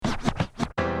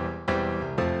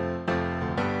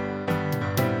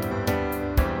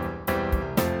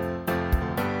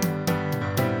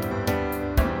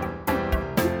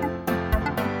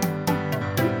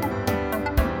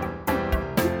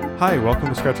Hi, welcome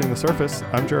to Scratching the Surface.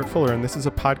 I'm Jared Fuller, and this is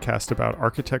a podcast about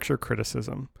architecture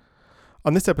criticism.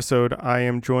 On this episode, I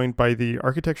am joined by the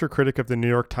architecture critic of the New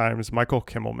York Times, Michael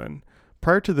Kimmelman.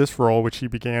 Prior to this role, which he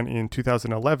began in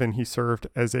 2011, he served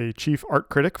as a chief art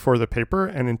critic for the paper,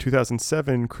 and in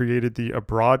 2007 created the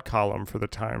Abroad column for the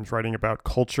Times, writing about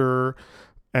culture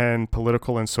and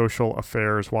political and social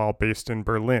affairs while based in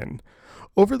Berlin.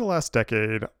 Over the last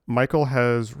decade, Michael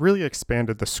has really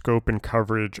expanded the scope and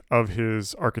coverage of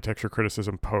his architecture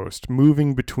criticism post,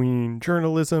 moving between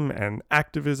journalism and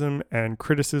activism and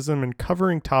criticism and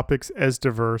covering topics as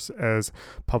diverse as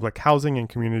public housing and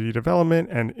community development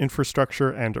and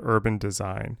infrastructure and urban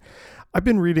design. I've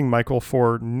been reading Michael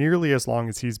for nearly as long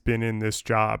as he's been in this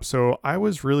job, so I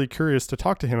was really curious to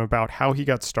talk to him about how he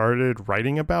got started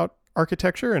writing about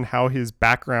architecture and how his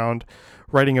background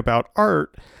writing about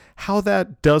art, how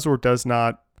that does or does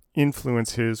not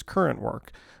influence his current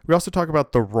work. We also talk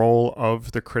about the role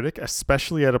of the critic,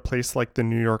 especially at a place like the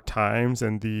New York Times,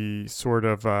 and the sort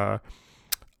of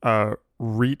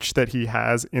reach that he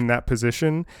has in that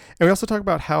position. And we also talk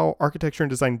about how architecture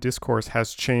and design discourse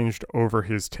has changed over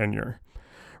his tenure.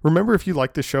 Remember, if you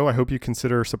like the show, I hope you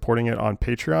consider supporting it on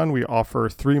Patreon. We offer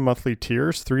 3 monthly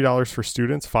tiers, $3 for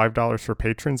students, $5 for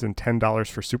patrons, and $10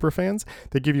 for superfans.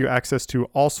 They give you access to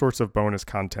all sorts of bonus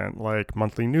content like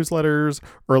monthly newsletters,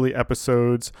 early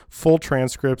episodes, full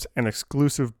transcripts, and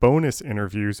exclusive bonus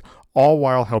interviews, all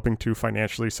while helping to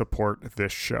financially support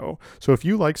this show. So if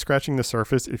you like Scratching the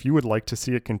Surface, if you would like to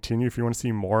see it continue, if you want to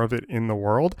see more of it in the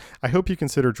world, I hope you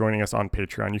consider joining us on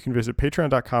Patreon. You can visit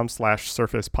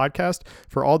patreon.com/surfacepodcast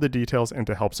for all the details and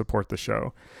to help support the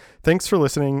show. Thanks for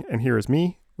listening, and here is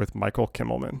me with Michael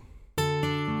Kimmelman.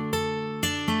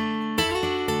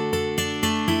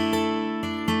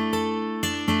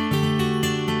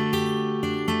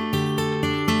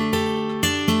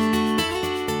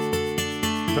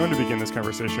 I wanted to begin this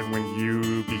conversation when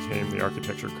you became the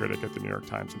architecture critic at the New York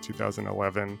Times in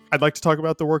 2011. I'd like to talk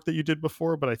about the work that you did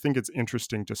before, but I think it's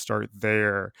interesting to start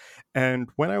there. And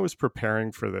when I was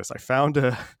preparing for this, I found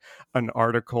an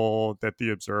article that The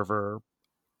Observer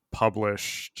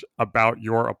published about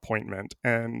your appointment.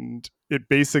 And it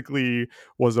basically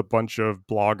was a bunch of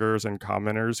bloggers and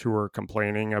commenters who were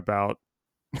complaining about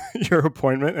your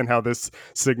appointment and how this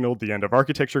signaled the end of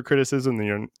architecture criticism.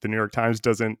 The New York Times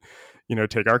doesn't,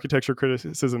 take architecture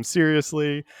criticism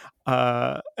seriously.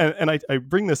 And I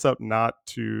bring this up not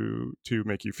to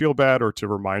make you feel bad or to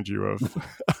remind you of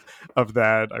of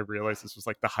that. I realized this was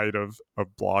like the height of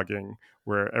blogging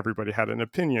where everybody had an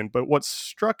opinion. But what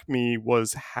struck me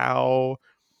was how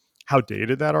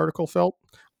dated that article felt,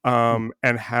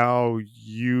 and how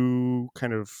you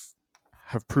kind of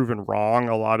have proven wrong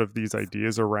a lot of these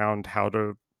ideas around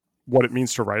what it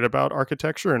means to write about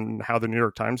architecture and how the New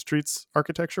York Times treats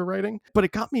architecture writing. But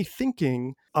it got me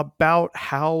thinking about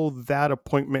how that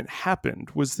appointment happened.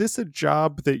 Was this a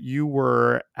job that you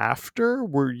were after?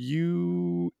 Were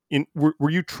you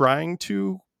trying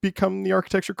to become the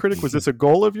architecture critic? Was this a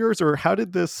goal of yours, or how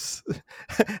did through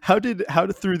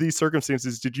these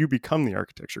circumstances did you become the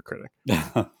architecture critic?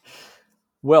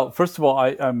 Well, first of all,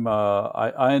 I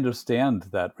understand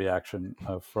that reaction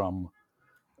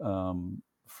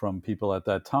from people at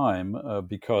that time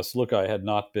because, look, I had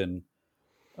not been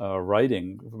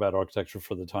writing about architecture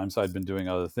for the Times. I'd been doing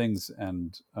other things,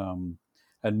 and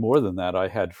more than that, I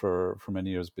had for many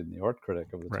years been the art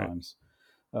critic of the Times,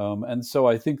 and so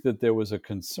I think that there was a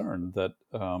concern that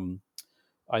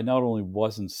I not only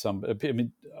wasn't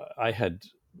I had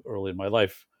early in my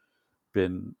life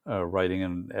been writing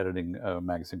and editing a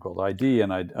magazine called ID,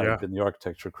 and I'd been the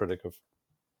architecture critic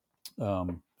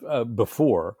of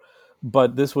before,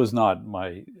 but this was not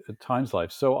my Times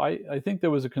life. So I think there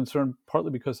was a concern,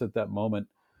 partly because at that moment,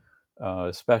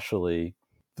 especially,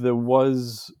 there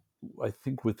was, I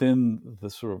think, within the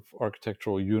sort of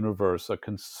architectural universe, a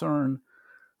concern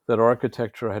that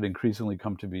architecture had increasingly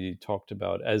come to be talked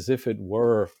about as if it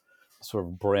were a sort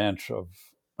of branch of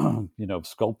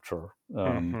sculpture,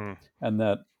 and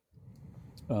that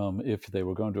if they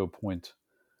were going to appoint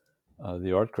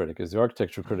the art critic as the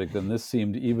architecture critic, then this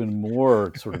seemed even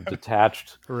more sort of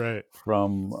detached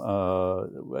from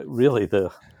really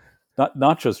the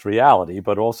not just reality,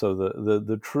 but also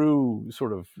the true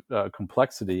sort of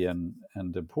complexity and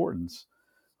importance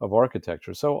of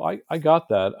architecture. So I got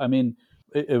that. I mean,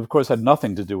 it of course had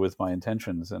nothing to do with my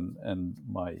intentions and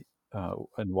my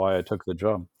and why I took the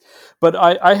job, but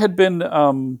I had been.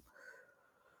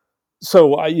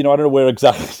 So I don't know where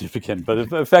exactly to begin,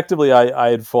 but effectively I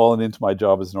had fallen into my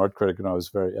job as an art critic when I was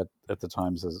at the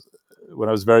Times when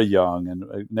I was very young, and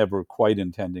never quite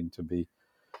intending to be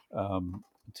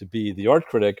the art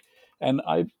critic. And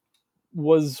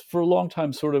was for a long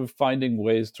time sort of finding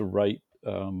ways to write,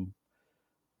 not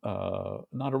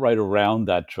to write around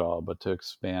that job, but to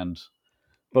expand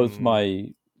both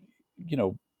Mm.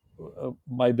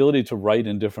 my ability to write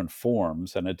in different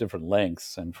forms and at different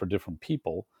lengths and for different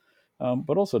people,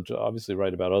 but also to obviously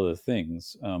write about other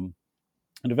things. And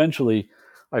eventually,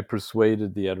 I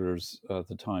persuaded the editors at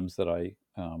the Times that I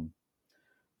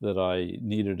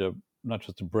needed a not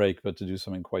just a break, but to do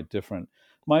something quite different.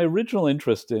 My original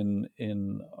interest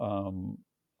in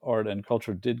art and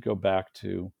culture did go back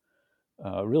to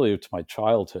really to my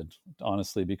childhood,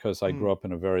 honestly, because I grew Mm. up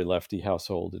in a very lefty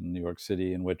household in New York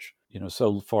City, in which,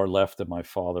 so far left that my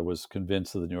father was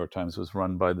convinced that the New York Times was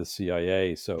run by the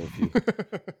CIA. So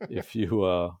if you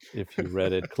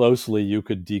read it closely, you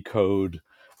could decode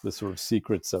the sort of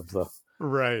secrets of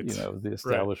Right. the Right.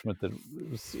 establishment that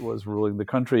was ruling the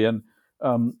country.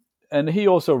 Um, and he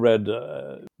also read,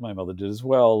 my mother did as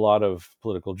well, a lot of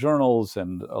political journals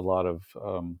and a lot of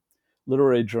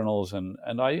literary journals, and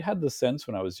I had the sense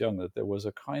when I was young that there was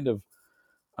a kind of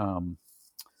um,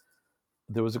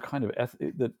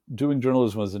 that doing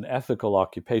journalism was an ethical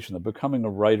occupation, that becoming a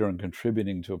writer and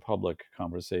contributing to a public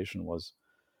conversation was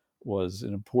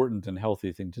an important and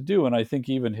healthy thing to do. And I think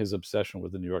even his obsession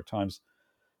with the New York Times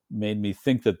made me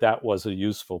think that that was a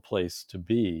useful place to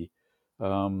be.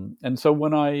 And so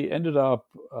when I ended up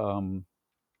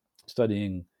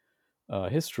studying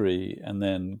history and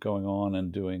then going on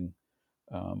and doing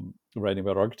writing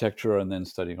about architecture and then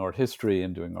studying art history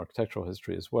and doing architectural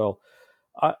history as well,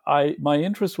 my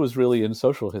interest was really in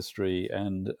social history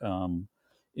and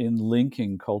in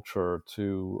linking culture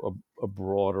to a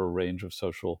broader range of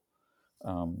social,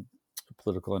 um,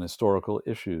 political, and historical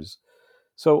issues.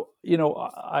 So,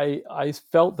 I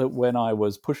felt that when I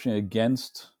was pushing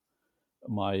against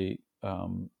my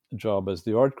job as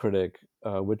the art critic,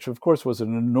 which of course was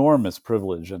an enormous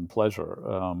privilege and pleasure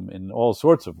in all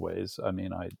sorts of ways. I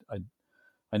mean,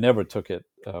 I never took it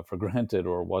for granted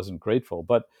or wasn't grateful,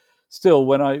 but still,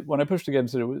 when I pushed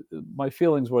against it, my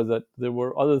feelings were that there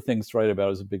were other things to write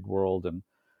about as a big world,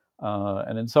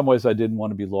 and in some ways, I didn't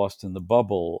want to be lost in the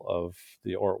bubble of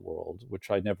the art world,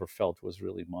 which I never felt was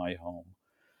really my home.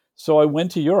 So I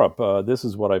went to Europe. This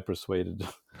is what I persuaded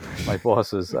my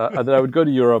bosses that I would go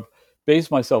to Europe,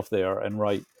 base myself there, and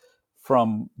write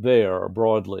from there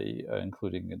broadly,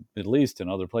 including in the Middle East and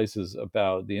other places,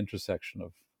 about the intersection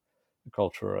of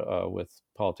culture with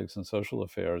politics and social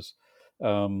affairs.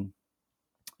 Um,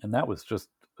 and that was just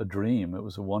a dream. It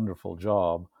was a wonderful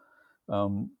job.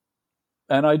 Um,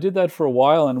 and I did that for a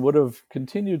while and would have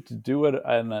continued to do it,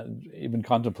 and even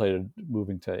contemplated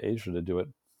moving to Asia to do it.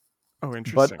 Oh, But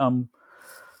interesting.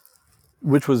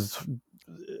 which was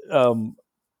um,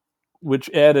 which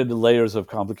added layers of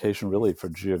complication, really, for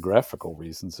geographical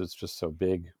reasons. It's just so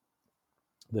big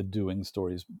that doing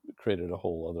stories created a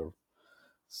whole other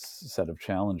set of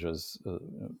challenges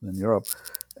in Europe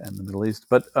and the Middle East.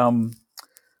 But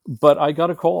I got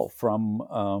a call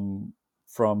from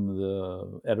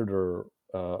the editor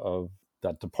of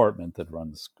that department that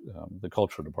runs the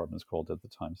culture department is called at the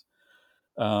Times,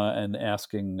 and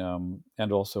asking,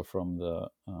 and also from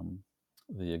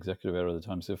the executive editor of the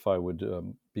Times, if I would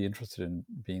be interested in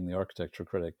being the architecture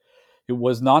critic. It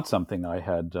was not something I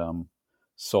had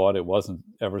sought. It wasn't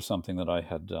ever something that I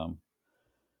had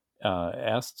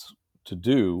asked to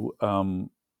do.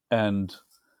 And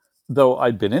though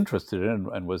I'd been interested in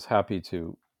and was happy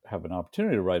to have an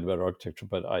opportunity to write about architecture,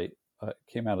 but I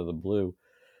came out of the blue.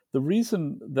 The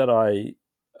reason that I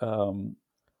um,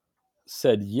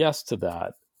 said yes to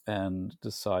that and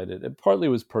decided, it partly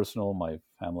was personal. My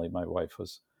family, my wife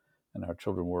was, and our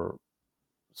children were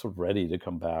sort of ready to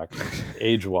come back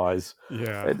age wise.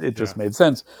 Yeah. It Yeah. just made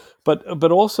sense.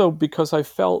 But also because I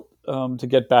felt, to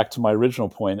get back to my original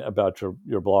point about your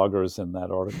bloggers and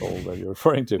that article that you're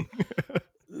referring to,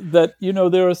 that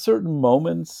there are certain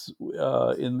moments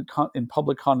in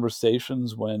public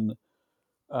conversations when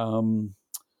um,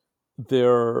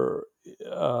 there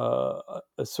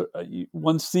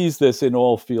one sees this in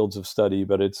all fields of study,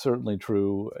 but it's certainly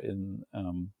true in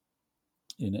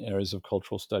areas of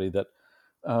cultural study, that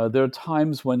there are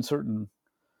times when certain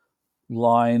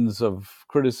lines of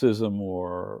criticism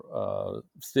or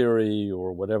theory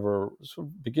or whatever sort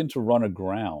of begin to run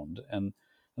aground, and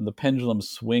the pendulum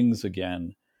swings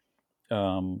again,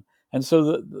 um, and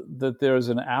so that there's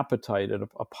an appetite and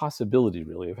a possibility,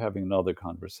 really, of having another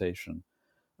conversation.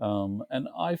 And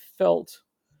I felt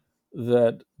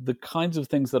that the kinds of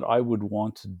things that I would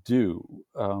want to do,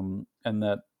 and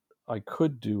that I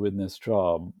could do in this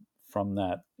job from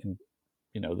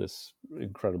this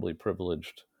incredibly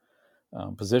privileged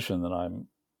position that I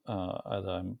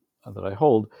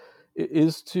hold,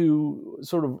 is to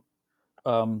sort of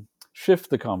shift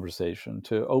the conversation,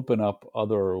 to open up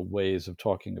other ways of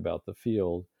talking about the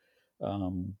field.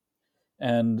 Um,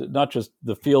 and not just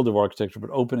the field of architecture, but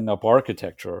opening up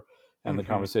architecture and the Hmm.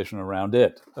 conversation around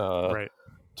it Right.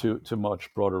 to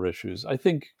much broader issues. I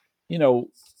think,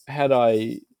 had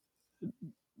I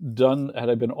had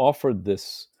I been offered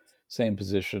this same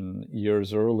position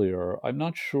years earlier, I'm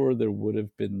not sure there would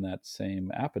have been that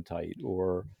same appetite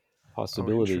or Oh,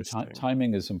 possibility. interesting.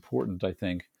 Timing is important, I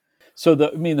think. So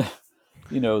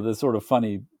the sort of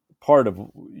funny part of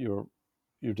your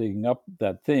you're digging up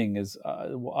that thing is,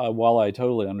 while I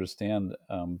totally understand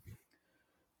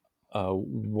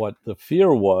what the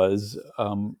fear was,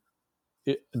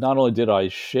 not only did I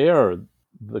share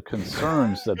the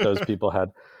concerns that those people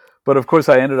had, but of course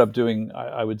I ended up doing,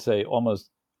 I would say,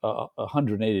 almost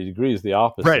 180 degrees the Right.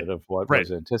 opposite of what Right.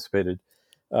 was anticipated.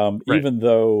 Right. Even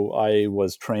though I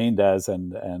was trained as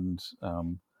and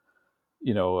am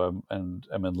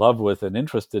in love with and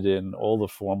interested in all the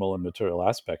formal and material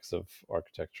aspects of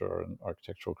architecture and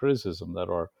architectural criticism that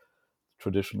are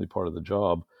traditionally part of the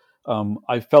job.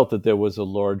 I felt that there was a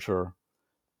larger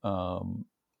um,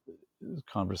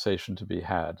 conversation to be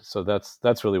had. So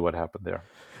that's really what happened there.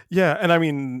 Yeah, and I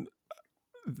mean,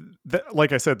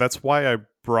 like I said, that's why I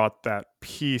brought that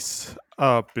piece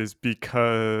up, is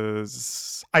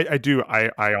because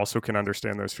I also can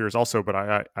understand those fears also, but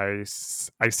I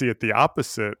see it the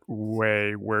opposite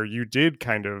way, where you did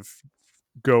kind of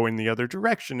go in the other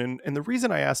direction. And the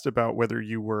reason I asked about whether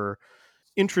you were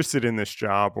interested in this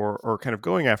job, or kind of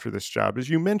going after this job, is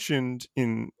you mentioned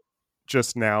in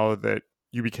just now that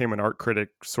you became an art critic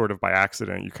sort of by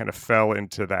accident. You kind of fell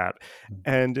into that.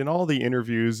 And in all the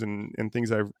interviews and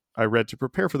things I read to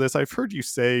prepare for this, I've heard you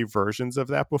say versions of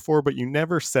that before, but you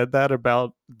never said that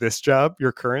about this job,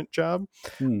 your current job.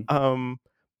 Hmm. Um,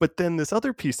 but then this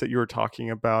other piece that you were talking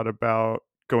about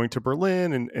going to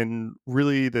Berlin, and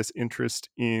really this interest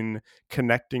in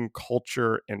connecting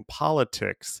culture and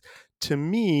politics, to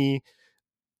me,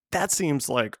 that seems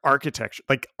like architecture.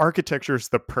 Like, architecture is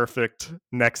the perfect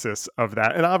nexus of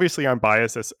that. And obviously I'm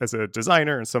biased as a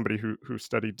designer and somebody who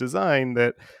studied design,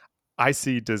 that I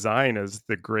see design as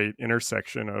the great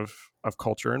intersection of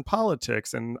culture and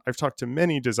politics. And I've talked to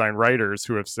many design writers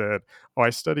who have said, oh,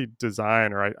 I studied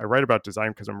design, or I write about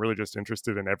design because I'm really just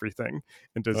interested in everything.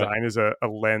 And Right. design is a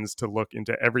lens to look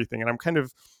into everything. And I'm kind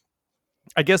of,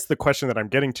 I guess the question that I'm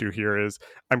getting to here is,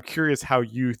 I'm curious how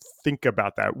you think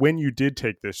about that. When you did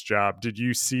take this job, did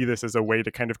you see this as a way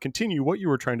to kind of continue what you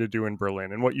were trying to do in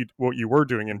Berlin, and what you were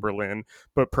doing in Berlin,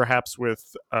 but perhaps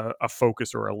with a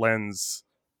focus or a lens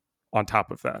on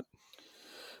top of that?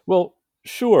 Well,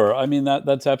 sure. I mean,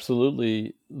 that's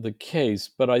absolutely the case,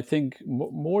 but I think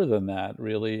more than that,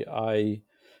 really,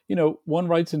 one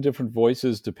writes in different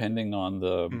voices depending on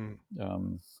Mm,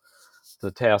 um,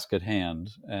 the task at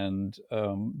hand, and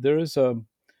there is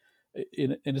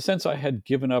in a sense, I had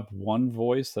given up one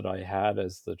voice that I had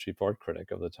as the chief art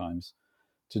critic of the Times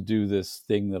to do this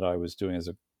thing that I was doing as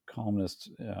a columnist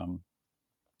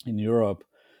in Europe.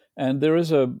 And there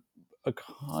is a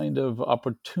kind of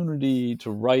opportunity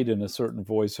to write in a certain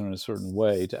voice and in a certain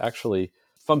way, to actually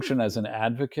function as an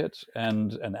advocate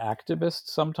and an activist,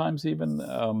 sometimes even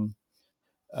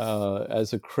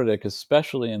as a critic,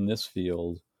 especially in this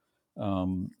field,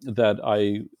 that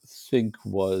I think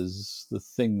was the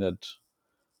thing that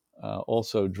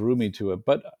also drew me to it.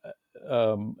 But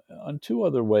on two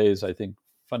other ways, I think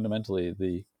fundamentally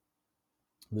the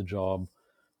job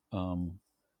um,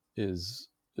 is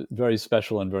very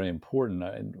special and very important,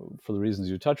 and for the reasons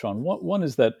you touch on. One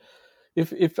is that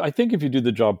if I think if you do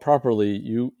the job properly,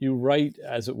 you write,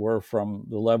 as it were, from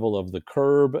the level of the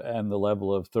curb and the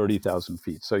level of 30,000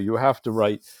 feet. So you have to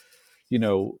write, you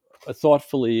know,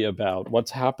 thoughtfully about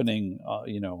what's happening,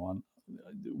 on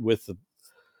with the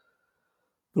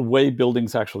way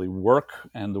buildings actually work,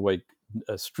 and the way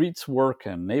streets work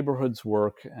and neighborhoods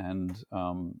work, and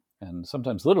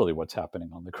sometimes literally what's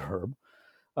happening on the curb.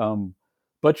 Um,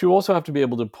 but you also have to be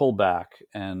able to pull back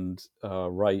and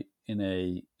write in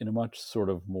a much sort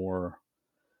of more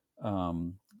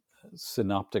um,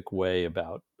 synoptic way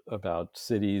about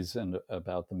cities and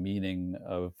about the meaning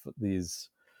of these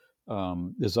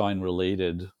design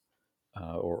related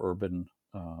or urban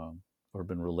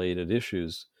related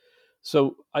issues.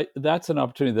 So that's an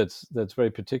opportunity that's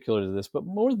very particular to this. But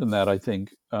more than that, I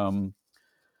think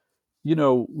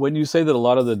when you say that a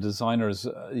lot of the designers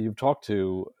you've talked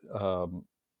to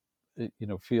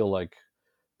feel like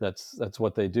that's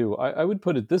what they do. I would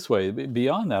put it this way.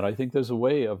 Beyond that, I think there's a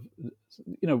way of,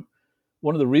 you know,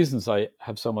 one of the reasons I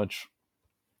have so much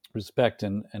respect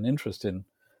and interest in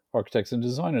architects and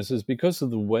designers is because of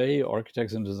the way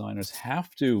architects and designers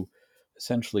have to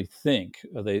essentially think.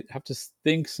 They have to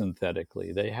think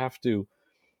synthetically. They have to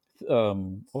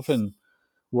often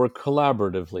work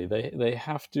collaboratively. They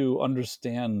have to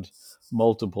understand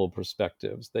multiple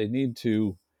perspectives. They need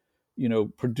to,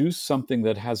 produce something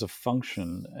that has a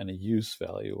function and a use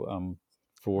value Right.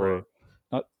 for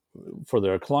not for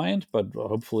their client, but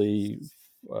hopefully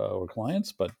or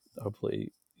clients, but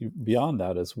hopefully beyond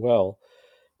that as well.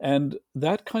 And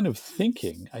that kind of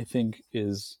thinking, I think,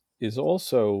 is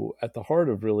also at the heart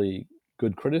of really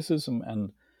good criticism,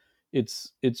 and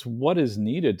it's what is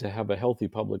needed to have a healthy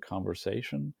public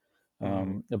conversation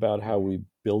Mm-hmm. about how we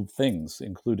build things,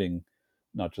 including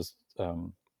not just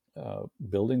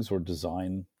buildings or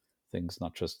design things,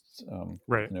 not just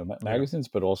Right. Yeah. magazines,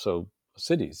 but also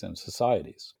cities and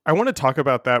societies. I want to talk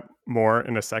about that more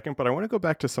in a second, but I want to go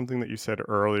back to something that you said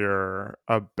earlier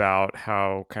about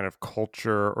how kind of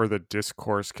culture or the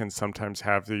discourse can sometimes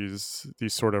have these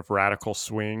sort of radical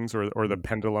swings, or the Mm.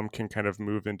 pendulum can kind of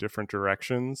move in different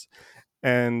directions.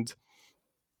 And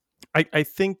I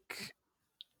think,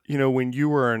 when you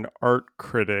were an art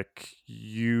critic,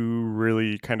 you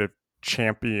really kind of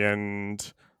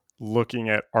championed looking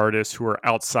at artists who are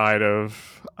outside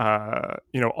of,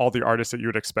 all the artists that you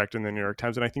would expect in the New York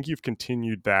Times. And I think you've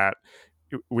continued that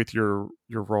with your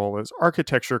role as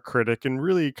architecture critic, and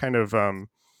really kind of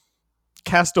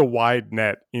cast a wide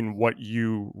net in what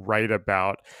you write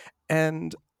about.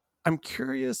 And I'm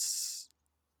curious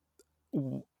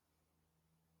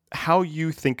how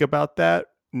you think about that,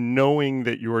 knowing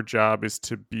that your job is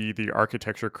to be the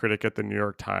architecture critic at the New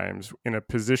York Times, in a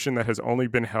position that has only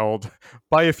been held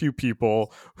by a few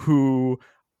people who,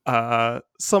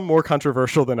 some more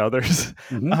controversial than others.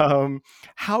 Hmm.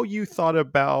 How you thought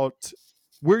about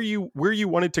where you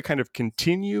wanted to kind of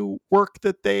continue work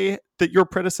that your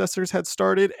predecessors had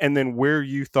started, and then where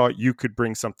you thought you could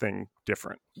bring something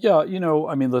different. Yeah,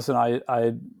 I mean, listen,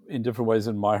 I in different ways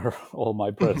admire all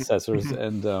my predecessors,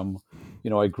 and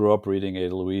I grew up reading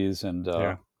Ada Louise,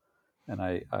 Yeah. and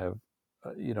I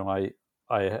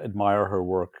admire her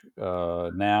work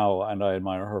now, and I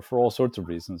admire her for all sorts of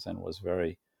reasons, and was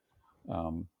very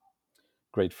um,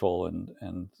 grateful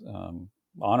and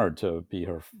honored to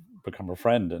become her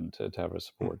friend, and to have her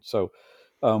support. So,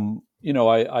 I'm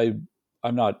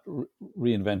not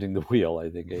reinventing the wheel. I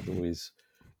think Ada Louise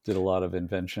did a lot of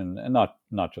invention, and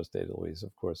not just Ada Louise,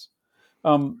 of course.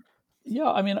 Um,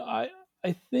 yeah, I mean, I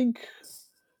think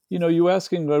you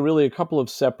asking really a couple of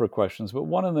separate questions, but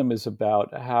one of them is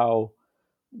about how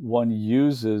one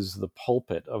uses the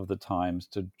pulpit of the Times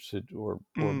or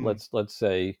Mm, let's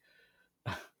say,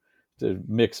 to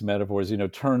mix metaphors,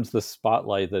 turns the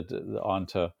spotlight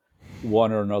onto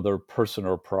one or another person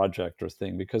or project or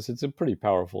thing, because it's a pretty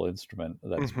powerful instrument,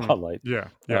 that mhm. spotlight. Yeah,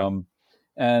 yeah. Um,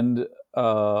 and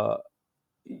I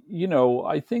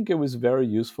think it was very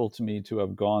useful to me to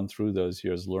have gone through those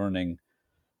years learning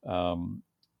um,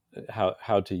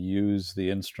 how to use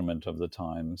the instrument of the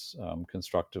Times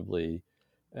constructively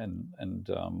and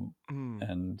Mm,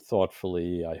 and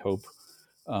thoughtfully, I hope,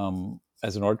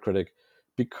 as an art critic,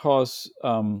 because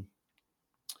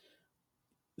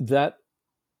that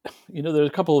there's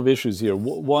a couple of issues here.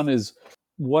 One is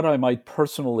what I might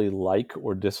personally like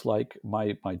or dislike,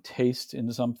 my taste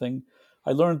in something.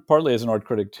 I learned partly as an art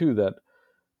critic too that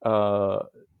uh,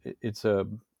 it's a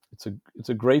it's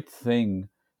a great thing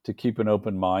to keep an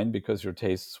open mind, because your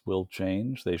tastes will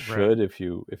change. They right. should, if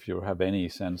you have any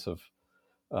sense of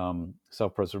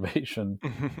self-preservation,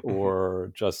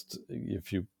 or just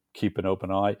if you keep an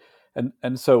open eye.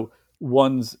 And so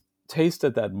one's taste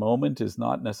at that moment is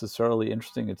not necessarily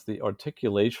interesting. It's the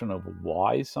articulation of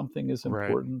why something is Right.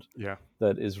 important Yeah.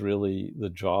 that is really the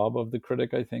job of the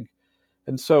critic, I think.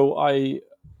 And so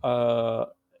uh,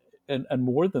 and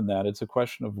more than that, it's a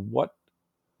question of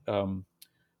um,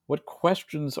 what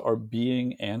questions are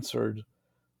being answered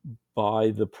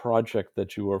by the project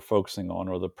that you are focusing on,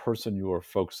 or the person you are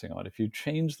focusing on. If you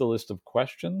change the list of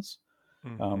questions,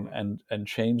 Mhm. and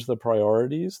change the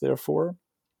priorities, therefore,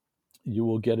 you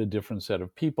will get a different set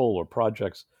of people or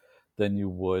projects than you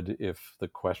would if the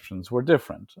questions were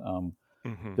different.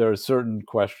 Mhm. There are certain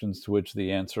questions to which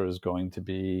the answer is going to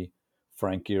be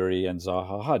Frank Gehry and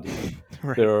Zaha Hadid.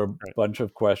 Right. There are a Right. bunch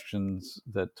of questions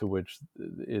to which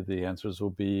the answers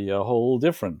will be a whole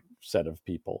different set of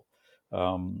people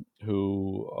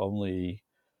who only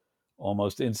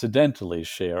almost incidentally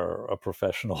share a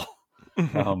professional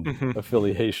Mhm. Mhm.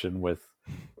 affiliation with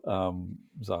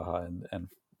Zaha and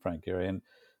Frank Gehry. And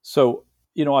so,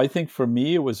 I think for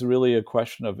me, it was really a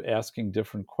question of asking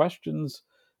different questions,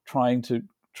 trying to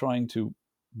trying to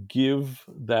give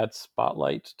that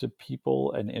spotlight to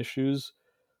people and issues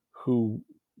who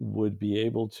would be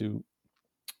able to,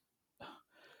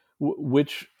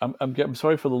 which I'm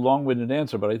sorry for the long-winded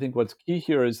answer, but I think what's key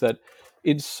here is that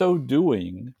in so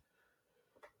doing,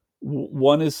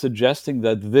 one is suggesting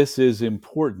that this is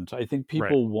important. I think Right.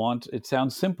 people want, it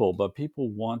sounds simple, but people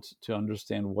want to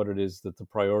understand what it is that the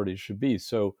priorities should be.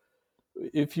 So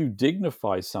if you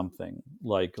dignify something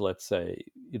like, let's say,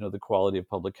 the quality of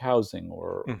public housing Hmm.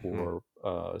 or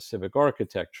civic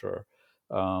architecture,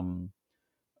 um,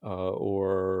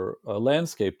 or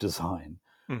landscape design,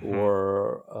 Hmm.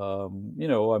 or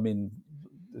I mean,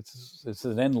 it's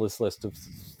an endless list of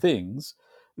things.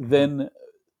 Hmm. Then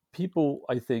people,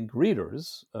 I think,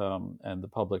 readers and the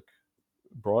public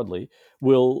broadly,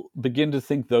 will begin to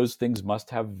think those things must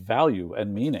have value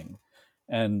and meaning,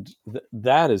 and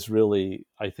that is really,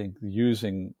 I think,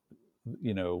 using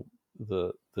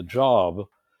the job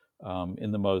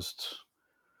in the most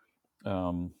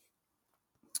um,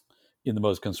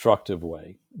 constructive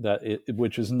way,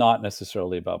 which is not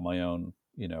necessarily about my own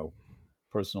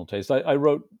personal taste. I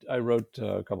wrote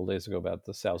a couple of days ago about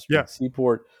the South Yeah. Street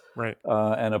Seaport, Right.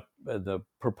 and the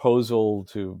proposal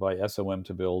by SOM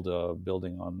to build a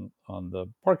building on the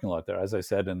parking lot there. As I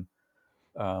said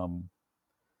um,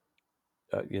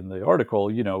 in the article,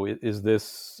 is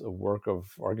this a work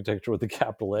of architecture with a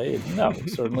capital A? No,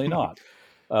 certainly not.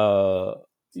 Uh,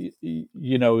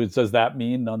 does that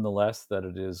mean nonetheless that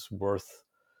it is worth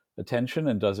attention,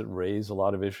 and does it raise a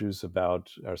lot of issues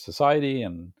about our society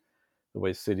and the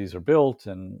way cities are built,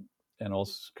 and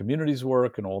also communities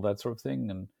work and all that sort of thing,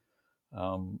 and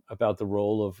about the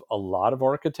role of a lot of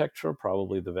architecture,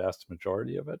 probably the vast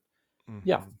majority of it.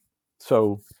 Yeah. Hmm.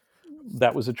 So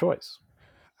that was a choice.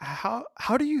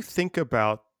 How do you think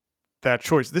about that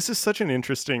choice? This is such an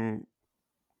interesting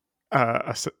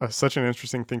such an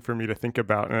interesting thing for me to think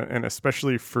about, and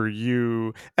especially for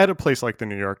you at a place like the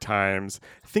New York Times,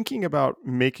 thinking about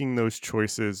making those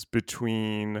choices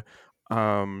between,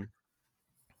 um,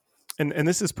 and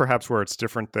this is perhaps where it's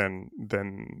different than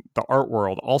the art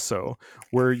world, also,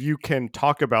 where you can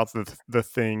talk about the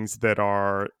things that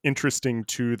are interesting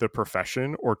to the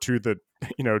profession or to the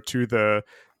to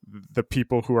the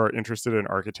people who are interested in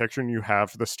architecture, and you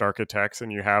have the Starchitects,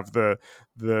 and you have the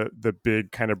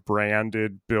big kind of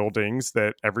branded buildings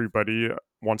that everybody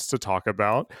wants to talk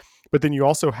about. But then you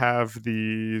also have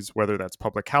these, whether that's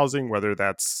public housing, whether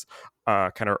that's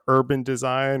kind of urban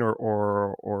design,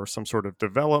 or some sort of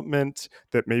development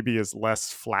that maybe is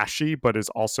less flashy but is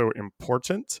also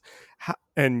important.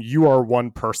 And you are one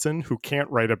person who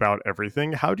can't write about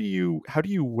everything. How do you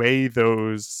weigh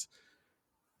those?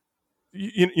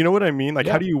 You know what I mean? Like,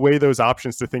 how Yeah. do you weigh those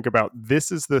options to think about,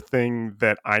 this is the thing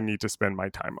that I need to spend my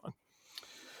time on?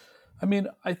 I mean,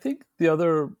 I think the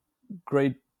other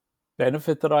great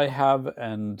benefit that I have,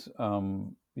 and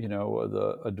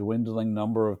a dwindling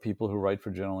number of people who write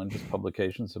for general interest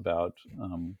publications about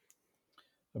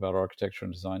architecture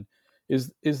and design,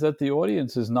 is that the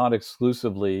audience is not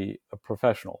exclusively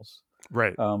professionals,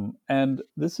 Right. and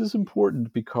this is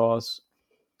important because,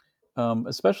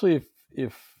 especially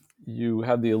if you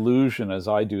have the illusion, as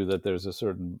I do, that there's a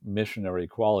certain missionary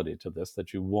quality to this,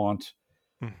 that you want,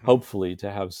 Hmm. hopefully, to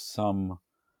have some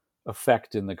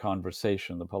effect in the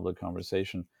conversation, the public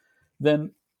conversation,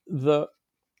 then the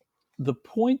the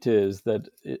point is that,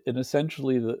 in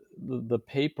essentially, the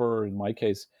paper, in my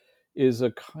case, is a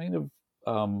kind of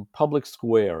public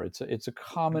square. It's a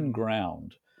common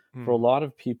ground for a Mm-hmm. lot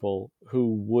of people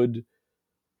who would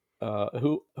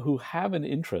who have an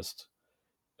interest,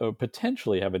 or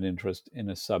potentially have an interest in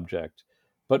a subject,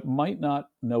 but might not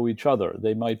know each other.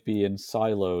 They might be in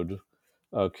siloed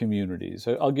communities.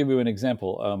 I'll give you an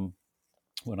example.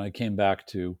 When I came back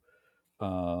to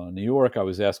New York, I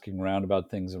was asking around about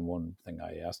things, and one thing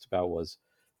I asked about was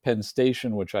Penn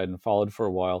Station, which I hadn't followed for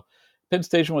a while. Penn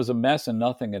Station was a mess, and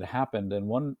nothing had happened. And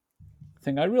one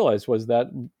thing I realized was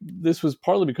that this was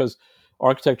partly because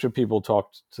architecture people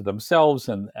talked to themselves,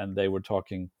 and they were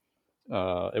talking.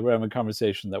 They were having a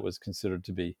conversation that was considered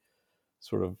to be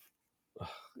sort of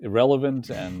irrelevant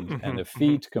and Hmm.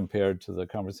 effete compared to the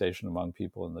conversation among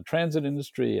people in the transit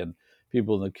industry, and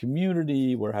people in the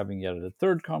community were having yet a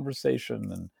third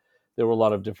conversation. And there were a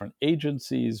lot of different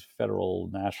agencies, federal,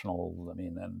 national, I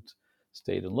mean, and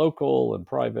state and local and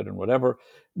private and whatever.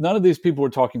 None of these people were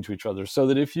talking to each other, so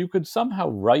that if you could somehow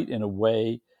write in a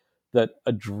way that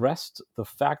addressed the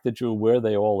fact that you were aware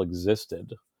they all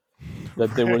existed, that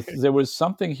Right. there was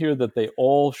something here that they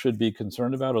all should be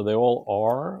concerned about, or they all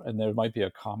are, and there might be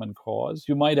a common cause,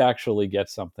 you might actually get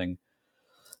something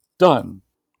done.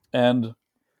 And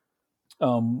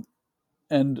um,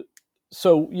 and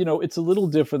So, it's a little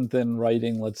different than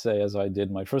writing, let's say, as I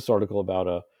did my first article about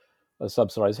a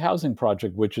subsidized housing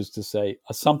project, which is to say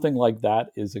something like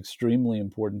that is extremely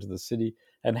important to the city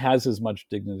and has as much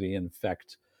dignity and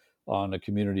effect on a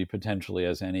community potentially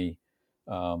as any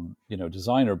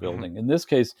designer Mhm. building. In this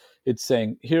case, it's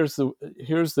saying here's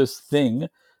this thing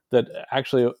that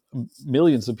actually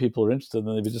millions of people are interested in,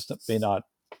 and they just may not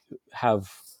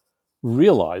have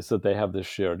realized that they have this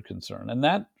shared concern, and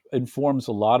that informs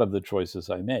a lot of the choices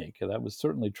I make. And that was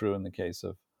certainly true in the case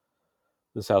of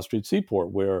the South Street Seaport,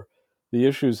 where the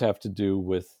issues have to do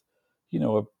with, you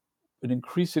know, an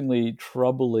increasingly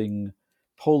troubling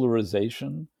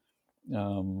polarization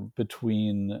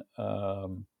between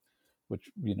which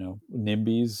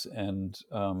NIMBYs and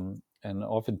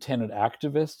often tenant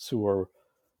activists who are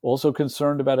also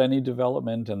concerned about any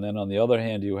development, and then on the other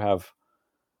hand, you have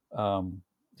um,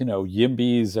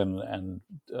 YIMBYs and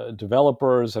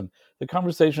developers, and the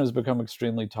conversation has become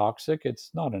extremely toxic.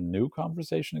 It's not a new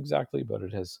conversation exactly, but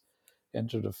it has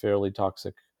entered a fairly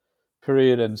toxic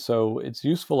period, and so it's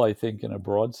useful, I think, in a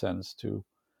broad sense, to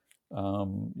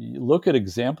look at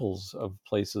examples of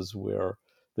places where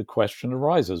the question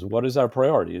arises: what is our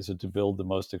priority? Is it to build the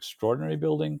most extraordinary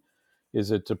building?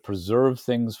 Is it to preserve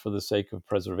things for the sake of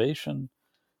preservation?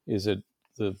 Is it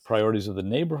the priorities of the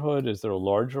neighborhood? Is there a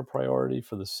larger priority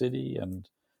for the city? And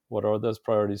what are those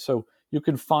priorities? So you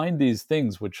can find these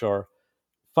things which are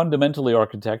fundamentally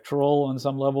architectural on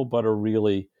some level, but are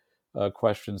really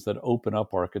questions that open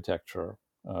up architecture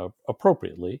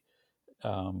appropriately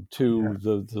Yeah. to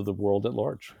the world at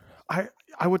large. I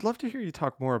I would love to hear you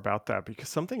talk more about that, because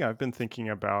something I've been thinking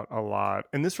about a lot,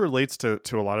 and this relates to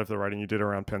a lot of the writing you did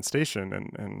around Penn Station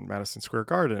and Madison Square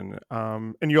Garden.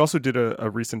 And you also did a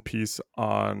recent piece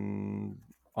on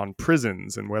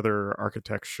prisons and whether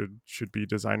architects should be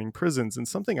designing prisons. And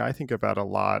something I think about a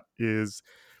lot is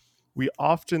we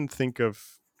often think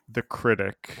of the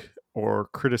critic or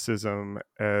criticism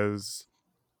as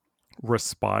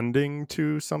responding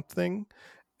to something.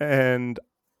 And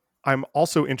I'm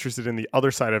also interested in the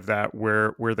other side of that,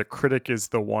 where the critic is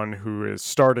the one who is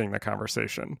starting the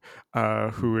conversation,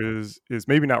 who is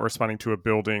maybe not responding to a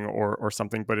building or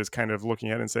something, but is kind of looking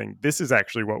at it and saying, "This is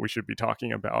actually what we should be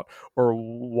talking about," or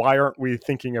 "Why aren't we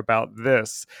thinking about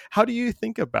this?" How do you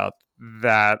think about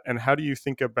that, and how do you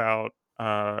think about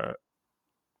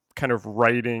kind of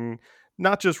writing,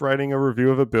 not just writing a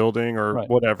review of a building or Right.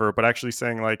 whatever, but actually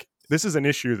saying like, "This is an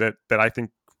issue that I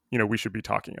think we should be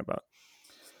talking about."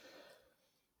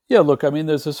 Yeah. Look, I mean,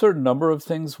 there's a certain number of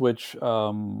things which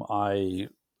um, I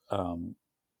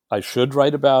should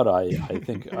write about. I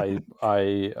think I'm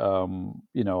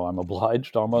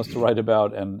obliged almost to write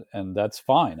about, and that's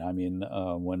fine. I mean,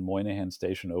 when Moynihan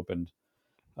Station opened,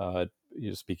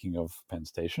 speaking of Penn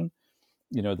Station,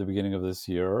 at the beginning of this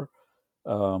year,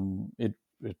 it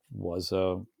was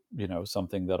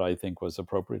something that I think was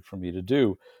appropriate for me to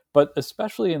do. But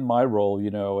especially in my role,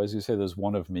 as you say, there's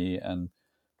one of me, and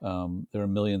there are a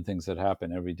million things that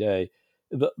happen every day.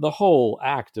 The whole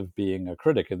act of being a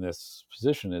critic in this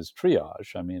position is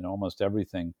triage. I mean, almost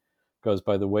everything goes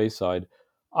by the wayside.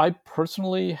 I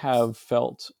personally have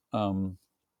felt, and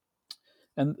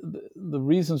the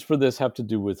reasons for this have to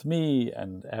do with me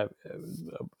and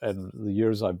the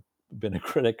years I've been a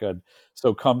critic, and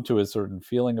so come to a certain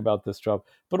feeling about this job,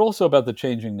 but also about the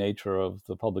changing nature of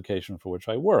the publication for which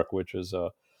I work, which is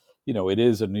it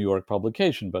is a New York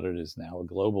publication, but it is now a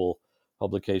global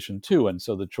publication too. And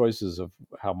so the choices of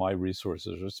how my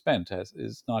resources are spent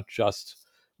is not just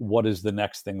what is the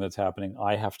next thing that's happening.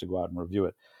 I have to go out and review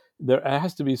it. There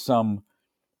has to be some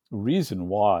reason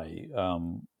why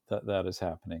that is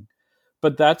happening.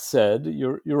 But that said,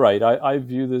 you're right. I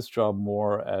view this job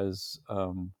more as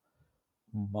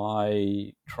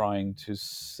my trying to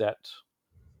set.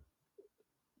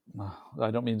 I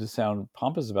don't mean to sound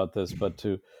pompous about this,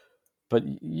 but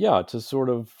yeah, to sort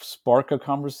of spark a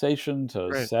conversation, to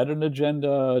Great. set an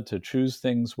agenda, to choose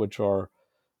things which are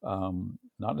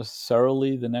not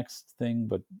necessarily the next thing,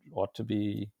 but ought to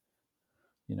be,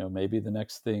 maybe the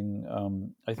next thing.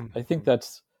 I think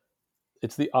Mhm.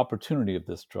 it's the opportunity of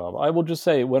this job. I will just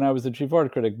say, when I was the chief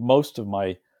art critic, most of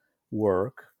my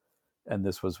work, and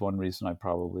this was one reason I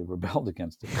probably rebelled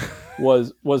against it,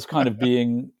 was kind of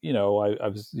being,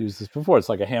 I've used this before. It's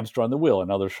like a hamster on the wheel.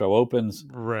 Another show opens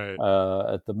Right.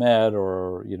 at the Met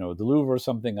or the Louvre or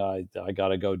something. I got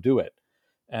to go do it,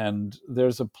 and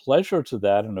there's a pleasure to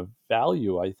that and a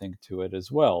value, I think, to it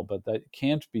as well. But that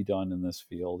can't be done in this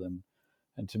field, and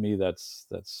to me, that's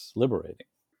liberating.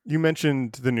 You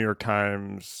mentioned the New York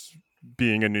Times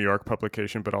being a New York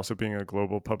publication, but also being a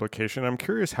global publication. I'm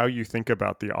curious how you think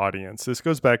about the audience. This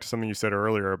goes back to something you said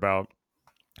earlier about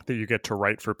that you get to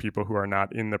write for people who are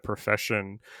not in the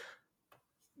profession.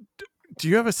 Do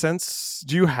you have a sense,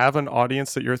 do you have an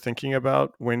audience that you're thinking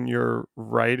about when you're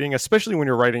writing, especially when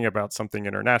you're writing about something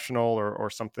international, or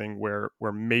something where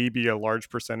maybe a large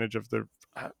percentage of the,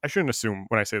 I shouldn't assume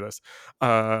when I say this,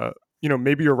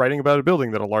 maybe you're writing about a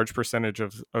building that a large percentage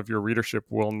of your readership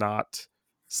will not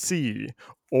see,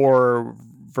 or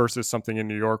versus something in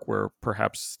New York where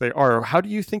perhaps they are? How do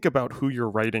you think about who you're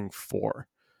writing for?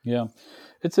 Yeah,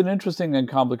 it's an interesting and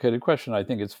complicated question. I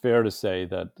think it's fair to say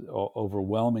that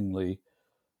overwhelmingly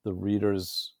the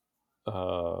readers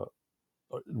uh,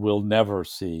 will never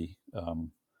see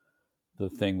the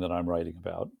thing that I'm writing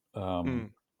about. Mm,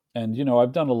 And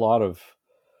I've done a lot of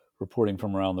reporting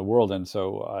from around the world, and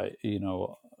so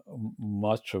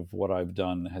much of what I've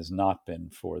done has not been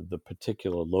for the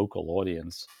particular local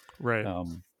audience. right.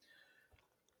 Um,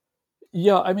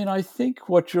 Yeah, I mean, I think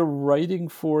what you're writing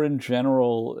for in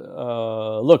general,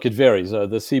 look, it varies.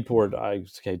 The Seaport, I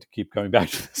just hate to keep coming back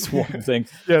to this one thing,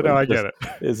 Yeah, no, but I get just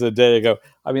it. is a day ago.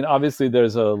 I mean, obviously,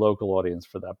 there's a local audience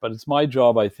for that, but it's my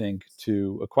job, I think,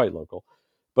 to quite local,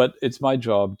 but it's my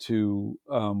job to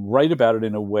write about it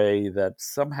in a way that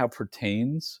somehow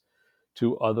pertains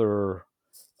to other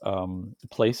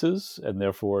places, and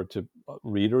therefore to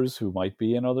readers who might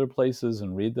be in other places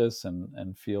and read this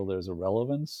and feel there's a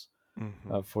relevance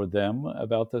Hmm. for them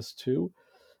about this too.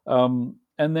 And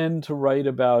then to write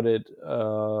about it,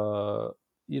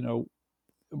 you know,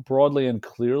 broadly and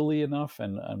clearly enough,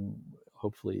 and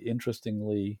hopefully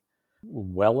interestingly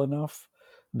well enough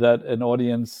that an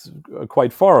audience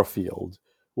quite far afield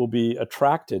will be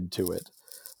attracted to it.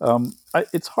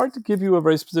 It's hard to give you a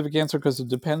very specific answer because it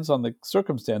depends on the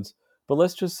circumstance. But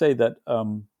let's just say that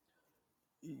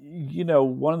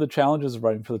one of the challenges of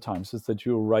writing for the Times is that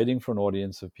you're writing for an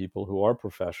audience of people who are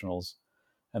professionals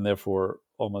and therefore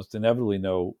almost inevitably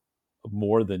know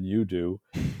more than you do,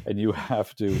 and you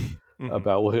have to Hmm.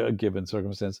 about a given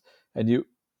circumstance, and you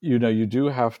do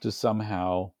have to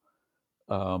somehow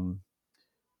um,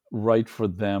 write for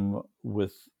them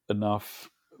with enough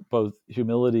both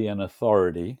humility and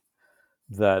authority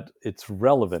that it's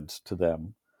relevant to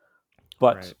them,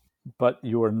 but Right.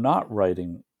 you are not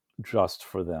writing just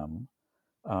for them.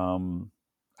 um,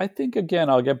 I think again,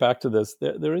 I'll get back to this.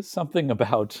 There is something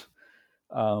about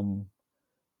um,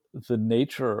 the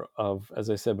nature of, as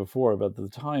I said before, about the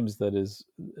Times that is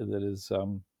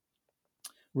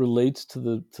relates to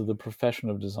the profession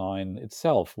of design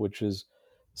itself, which is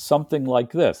something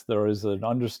like this. There is an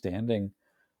understanding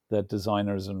that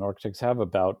designers and architects have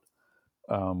about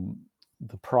um,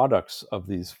 the products of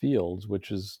these fields,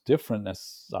 which is different,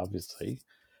 obviously,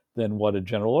 than what a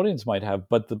general audience might have.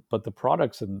 But the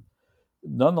products and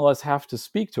nonetheless have to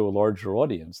speak to a larger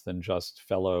audience than just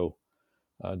fellow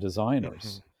Hmm.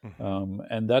 designers, Hmm.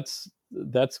 and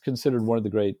that's considered one of the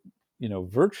great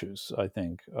virtues, I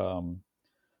think,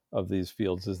 of these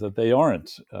fields, is that they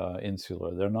aren't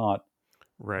insular.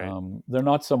 Right. They're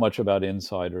not so much about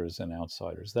insiders and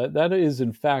outsiders. That is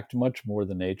in fact much more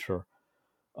the nature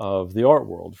of the art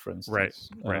world, for Right. instance,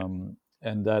 Right.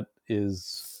 and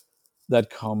that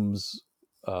comes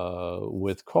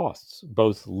with costs,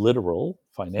 both literal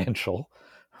financial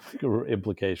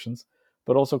implications,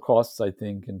 but also costs, I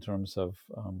think, in terms of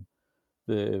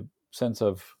the sense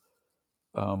of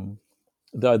um,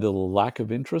 the lack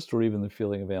of interest or even the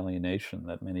feeling of alienation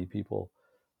that many people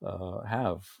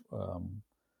have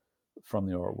from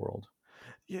the art world.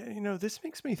 Yeah, this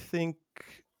makes me think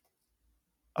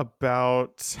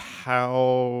about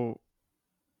how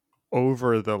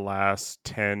over the last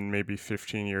 10, maybe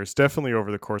 15 years, definitely over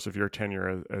the course of your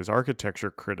tenure as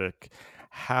architecture critic,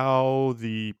 how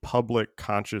the public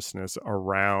consciousness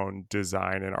around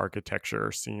design and architecture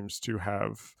seems to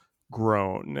have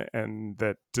grown, and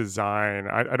that design,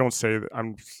 I don't say that,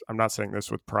 I'm not saying this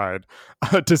with pride.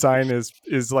 Design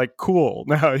is like cool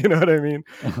now, you know what I mean?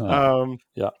 um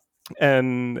Yeah.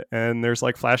 and there's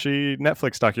like flashy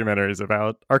Netflix documentaries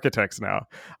about architects now,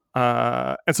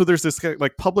 and so there's this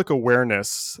like public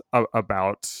awareness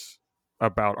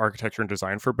about architecture and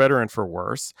design, for better and for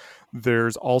worse.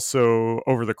 There's also,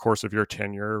 over the course of your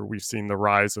tenure, we've seen the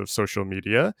rise of social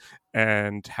media,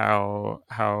 and how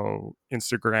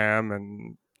Instagram,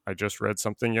 and I just read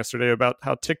something yesterday about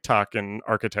how TikTok and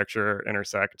architecture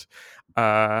intersect.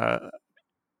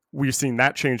 We've seen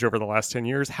that change over the last 10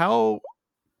 years. How,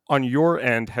 on your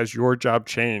end, has your job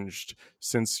changed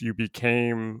since you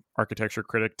became architecture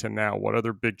critic to now? What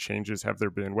other big changes have there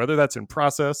been, whether that's in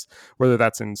process, whether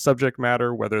that's in subject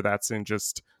matter, whether that's in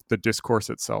just the discourse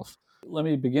itself? Let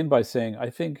me begin by saying I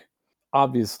think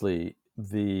obviously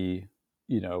the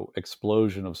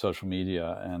explosion of social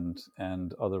media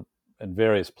and other and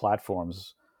various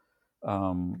platforms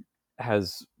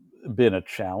has been a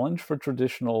challenge for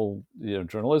traditional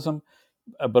journalism,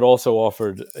 but also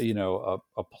offered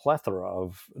a plethora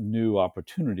of new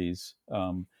opportunities,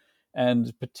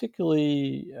 and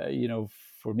particularly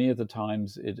for me at the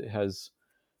Times, it has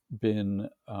been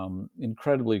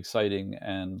incredibly exciting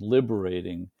and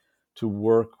liberating to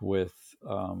work with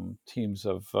teams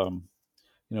of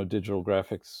digital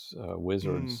graphics Mm.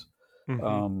 wizards, Mm-hmm.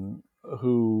 um,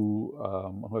 who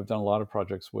I've done a lot of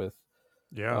projects with,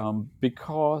 Yeah.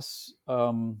 because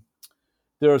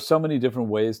there are so many different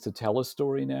ways to tell a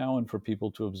story now and for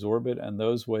people to absorb it, and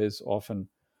those ways often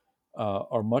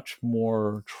are much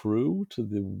more true to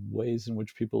the ways in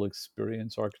which people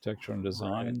experience architecture and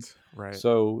design. Right. Right.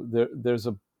 So there's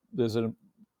a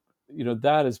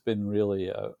that has been really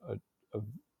a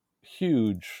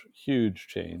huge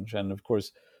change, and of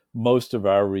course most of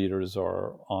our readers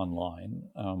are online,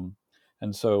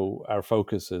 and so our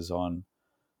focus is on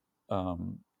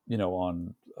um,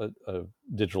 on a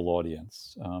digital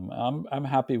audience. I'm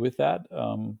happy with that.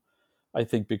 I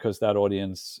think because that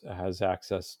audience has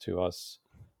access to us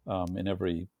in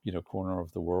every corner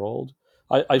of the world.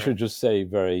 I Right. should just say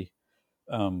very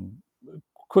um,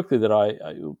 quickly that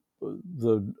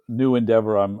the new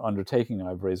endeavor I'm undertaking,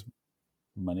 I've raised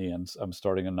money and I'm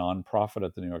starting a nonprofit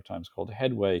at the New York Times called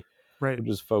Headway, Right. which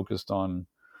is focused on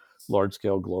large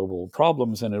scale global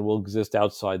problems, and it will exist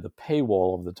outside the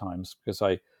paywall of the Times, because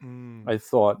Mm. I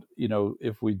thought,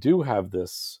 if we do have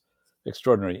this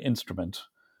extraordinary instrument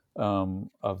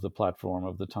of the platform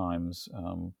of the Times,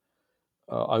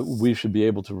 we should be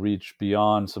able to reach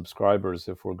beyond subscribers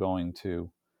if we're going to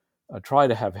try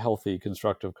to have healthy,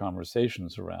 constructive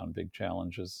conversations around big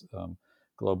challenges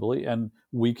globally. And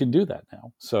we can do that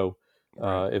now. So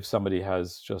Right. if somebody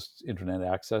has just internet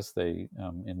access, they,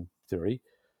 in theory,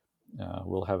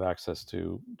 will have access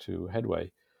to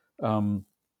Headway. Um,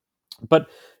 but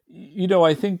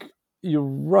I think you're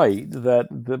right that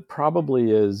there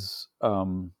probably is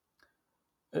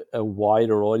a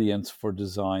wider audience for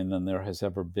design than there has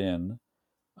ever been.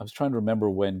 I was trying to remember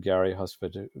when Gary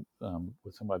Husford,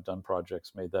 with whom I've done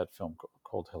projects, made that film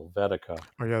called Helvetica.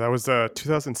 Oh yeah, that was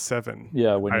 2007.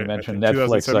 Yeah, when you I mentioned think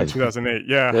Netflix, 2007, 2008.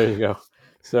 Yeah. there you go.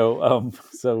 So,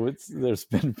 there's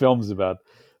been films about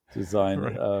design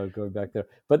Right. going back there,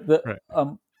 but the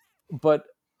Right. but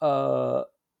uh,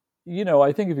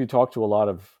 I think if you talk to a lot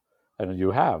of, and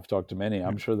you have talked to many,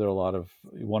 I'm sure there are a lot of,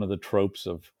 one of the tropes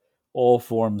of all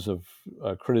forms of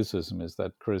criticism is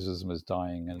that criticism is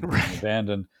dying and being Right.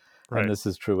 abandoned. And Right. this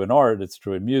is true in art, it's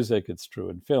true in music, it's true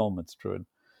in film, it's true in.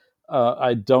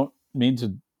 I don't mean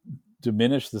to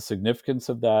diminish the significance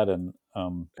of that, and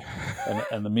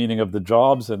the meaning of the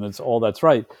jobs, and it's all that's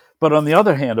right. But on the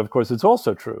other hand, of course, it's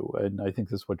also true, and I think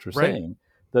this is what you're Right. saying,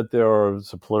 that there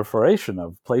is a proliferation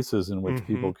of places in which Mm-hmm.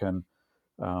 people can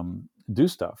do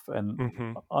stuff. And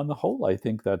Mm-hmm. on the whole, I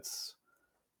think that's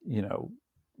you know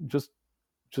just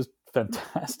just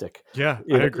fantastic. Yeah,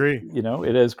 I It agree.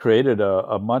 it has created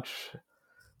a much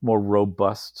more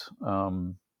robust,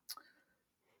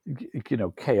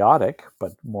 chaotic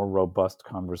but more robust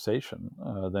conversation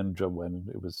than when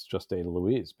it was just Ada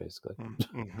Louise, basically. So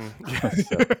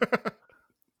Mm-hmm.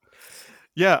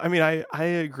 Yeah, I mean, I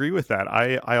agree with that.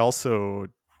 I also,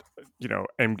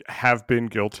 have been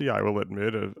guilty, I will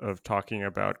admit, of talking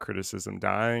about criticism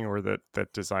dying, or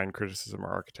that design criticism or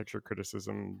architecture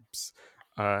criticism's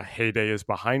heyday is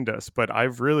behind us. But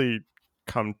I've really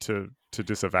come to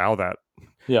disavow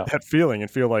yeah, that feeling,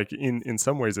 and feel like in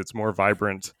some ways it's more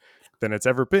vibrant than it's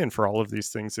ever been for all of these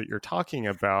things that you're talking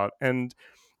about. And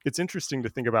it's interesting to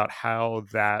think about how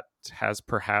that has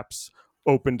perhaps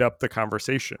opened up the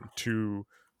conversation to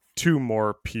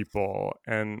more people.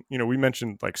 And we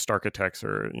mentioned like Starkitects,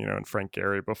 or and Frank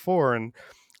Gehry before, and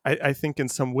I think in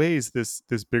some ways this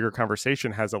bigger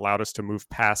conversation has allowed us to move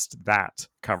past that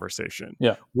conversation,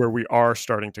 yeah. where we are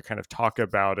starting to kind of talk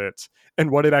about it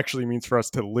and what it actually means for us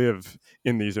to live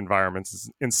in these environments,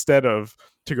 instead of,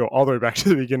 to go all the way back to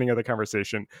the beginning of the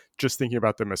conversation, just thinking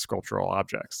about them as sculptural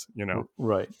objects.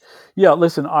 Right. Yeah,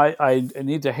 listen, I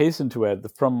need to hasten to add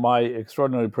that from my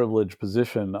extraordinarily privileged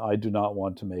position, I do not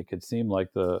want to make it seem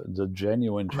like the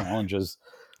genuine challenges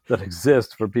that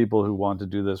exist for people who want to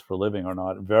do this for a living are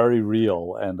not very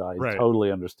real, and I Right.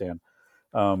 totally understand.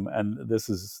 And this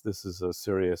is a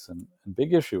serious and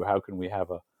big issue. How can we have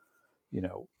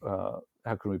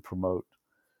how can we promote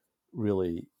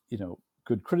really,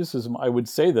 good criticism? I would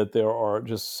say that there are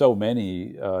just so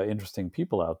many interesting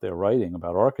people out there writing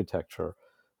about architecture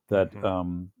that,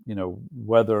 Mm-hmm.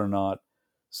 whether or not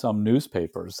some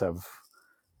newspapers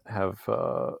have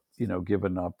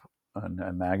given up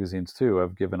and magazines too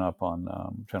have given up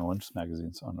on general interest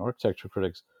magazines on architecture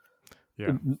critics.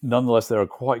 Yeah. Nonetheless, there are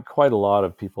quite a lot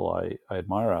of people I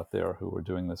admire out there who are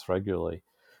doing this regularly.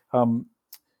 Um,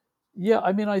 yeah,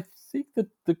 I mean, I think that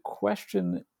the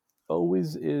question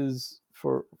always is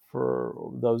for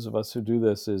those of us who do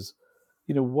this is,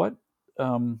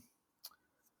 um,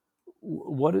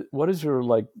 what is your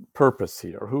like purpose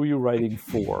here? Who are you writing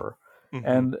for?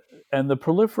 Hmm. And the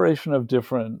proliferation of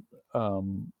different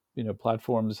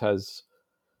platforms has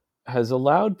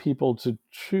allowed people to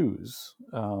choose,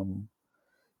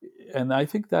 and I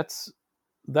think that's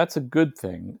a good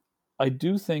thing. I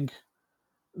do think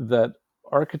that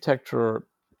architecture,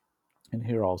 and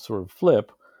here I'll sort of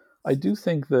flip. I do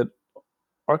think that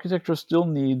architecture still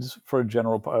needs, for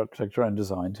general architecture and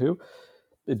design too,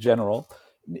 in general,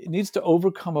 it needs to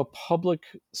overcome a public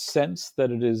sense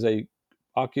that it is a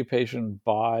occupation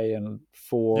by and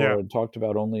for Yeah. and talked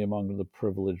about only among the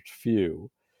privileged few.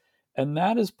 And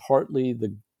that is partly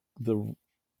the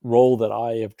role that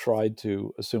I have tried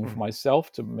to assume for Mhm.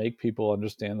 myself, to make people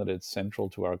understand that it's central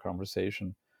to our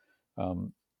conversation,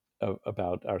 um,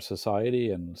 about our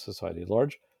society and society at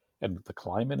large and the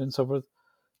climate and so forth.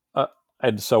 Uh,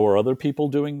 and so are other people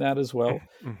doing that as well.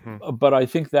 Mhm. But I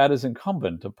think that is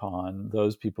incumbent upon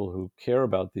those people who care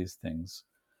about these things,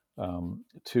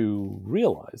 to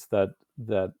realize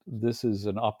that this is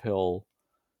an uphill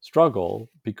struggle,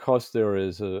 because there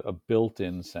is a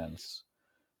built-in sense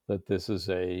that this is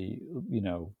a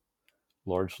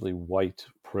largely white,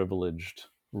 privileged,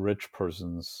 rich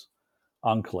person's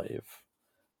enclave.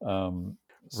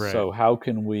 Right. So how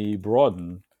can we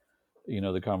broaden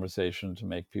the conversation to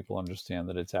make people understand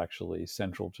that it's actually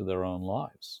central to their own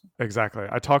lives? Exactly.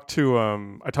 I talked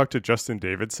to Justin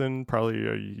Davidson probably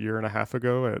a year and a half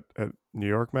ago at New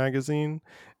York Magazine,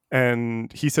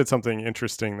 and he said something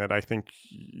interesting that I think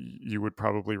you would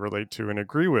probably relate to and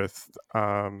agree with.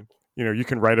 You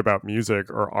can write about music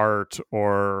or art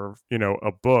or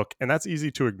a book, and that's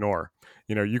easy to ignore.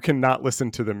 You cannot listen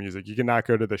to the music, you cannot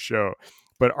go to the show,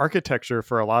 but architecture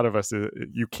for a lot of us,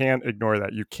 you can't ignore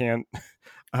that. You can't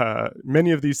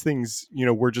many of these things,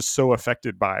 we're just so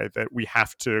affected by that we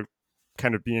have to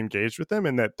kind of be engaged with them,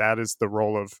 and that is the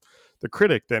role of the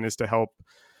critic then, is to help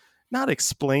not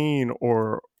explain,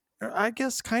 or I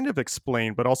guess kind of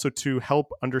explain, but also to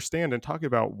help understand and talk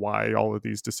about why all of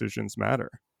these decisions matter.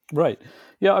 Right.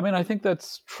 Yeah. I mean, I think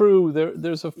that's true.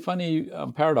 There's a funny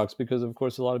paradox, because, of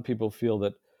course, a lot of people feel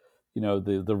that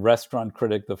the restaurant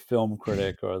critic, the film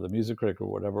critic, or the music critic, or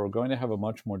whatever, are going to have a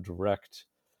much more direct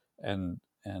and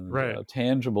Right.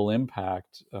 tangible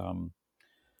impact.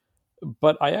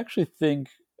 But I actually think,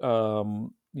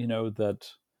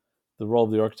 that the role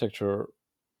of the architecture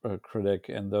critic,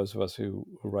 and those of us who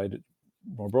write it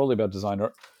more broadly about design,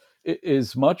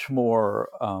 is much more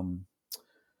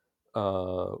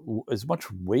is much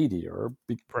weightier.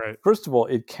 Right. First of all,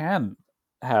 it can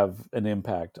have an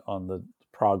impact on the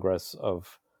progress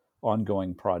of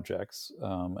ongoing projects,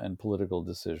 and political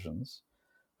decisions.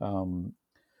 Um,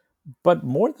 but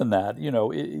more than that,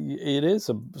 it is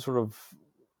a sort of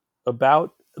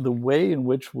about the way in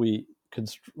which we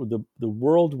construct the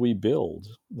world we build,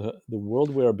 the world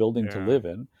we are building to Yeah. live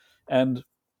in. And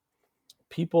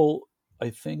people, I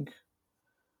think,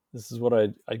 this is what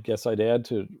I guess I'd add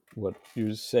to what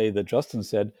you say that Justin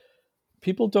said.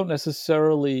 People don't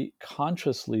necessarily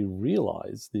consciously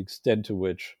realize the extent to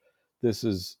which this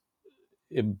is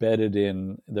embedded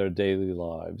in their daily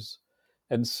lives.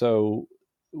 And so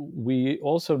we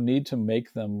also need to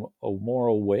make them more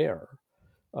aware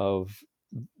of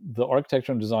the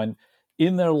architecture and design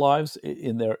in their lives,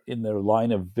 in their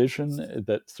line of vision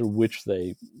that through which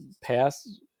they pass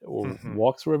or Hmm.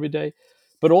 walk through every day,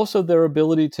 but also their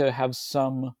ability to have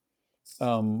some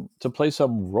to play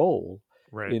some role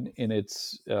Right. in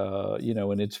its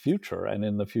in its future, and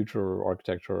in the future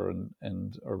architecture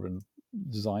and urban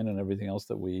design and everything else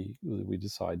that we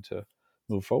decide to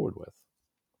move forward with.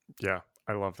 Yeah,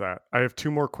 I love that. I have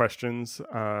two more questions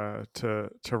to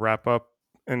wrap up,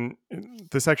 and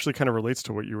this actually kind of relates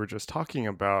to what you were just talking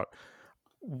about.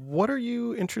 What are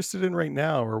you interested in right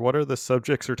now, or what are the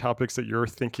subjects or topics that you're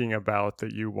thinking about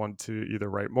that you want to either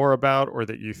write more about, or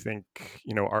that you think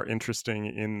are interesting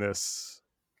in this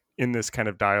kind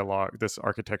of dialogue, this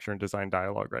architecture and design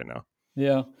dialogue right now?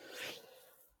 Yeah.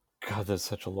 God, that's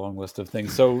such a long list of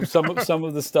things. So some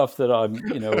of the stuff that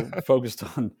I'm focused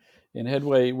on in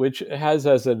Headway, which has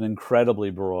as an incredibly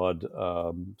broad sort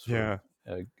of Yeah.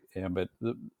 ambit,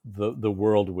 the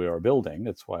world we are building.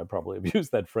 That's why I probably have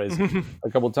used that phrase a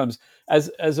couple of times,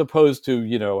 as opposed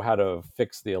to how to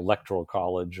fix the electoral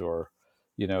college, or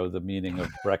the meaning of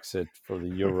Brexit for the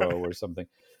euro or something.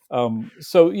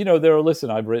 So listen,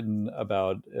 I've written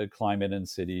about climate in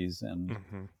cities and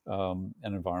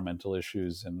environmental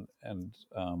issues, and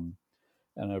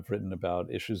I've written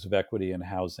about issues of equity in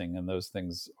housing, and those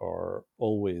things are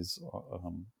always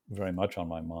very much on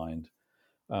my mind.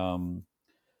 Um,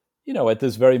 at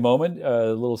this very moment,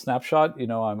 a little snapshot.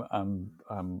 I'm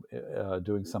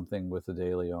doing something with the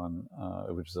Daily on,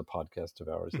 which is a podcast of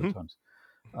ours at Mm-hmm. times,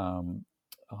 um,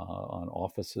 on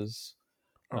offices,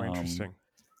 Oh, um, interesting.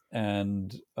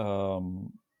 and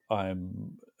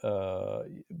I'm.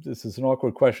 This is an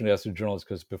awkward question to ask a journalist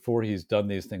because before he's done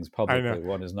these things I know. publicly,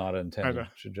 one is not I know. intended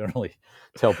to generally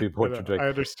tell people I what know. you're doing. I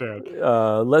understand.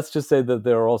 Let's just say that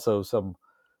there are also some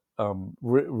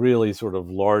really sort of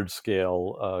large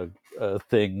scale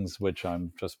things which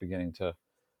I'm just beginning to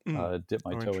Mm. dip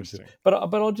my Oh, toe into. interesting. But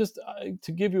I'll just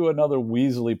to give you another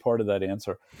weaselly part of that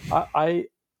answer. I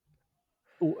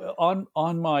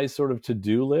on my sort of to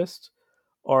do list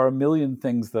are a million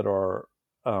things that are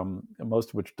most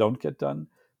of which don't get done,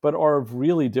 but are of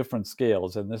really different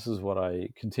scales. And this is what I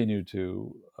continue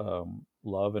to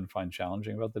love and find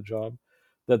challenging about the job,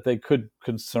 that they could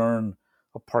concern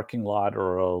a parking lot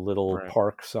or a little Right.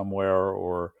 park somewhere,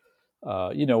 or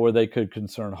where they could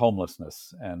concern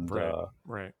homelessness and Right.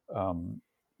 Right. um,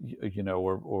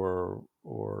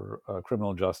 or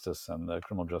criminal justice and the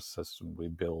criminal justice system we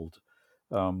build,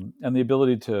 and the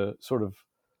ability to sort of,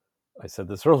 I said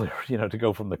this earlier, to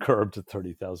go from the curb to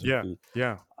 30,000 Yeah. feet,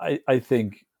 Yeah. I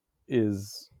think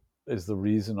is the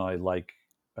reason I like,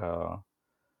 uh,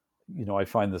 I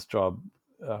find this job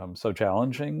so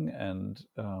challenging and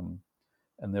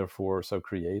therefore so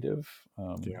creative.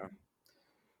 Yeah.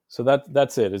 So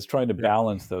that's it. It's trying to Yeah.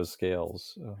 balance those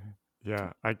scales.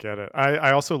 Yeah, I get it.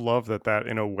 I also love that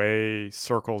in a way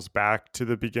circles back to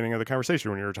the beginning of the conversation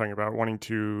when you were talking about wanting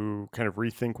to kind of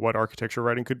rethink what architecture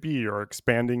writing could be or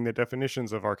expanding the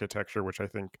definitions of architecture, which I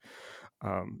think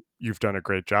you've done a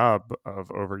great job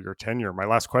of over your tenure. My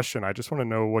last question, I just want to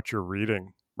know what you're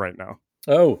reading right now.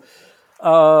 Oh,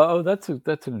 that's an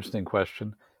interesting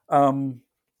question. Um,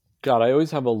 God, I always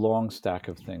have a long stack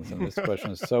of things, and this question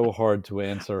is so hard to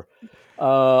answer.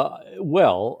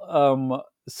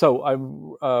 So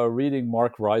I'm reading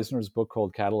Mark Reisner's book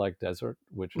called Cadillac Desert,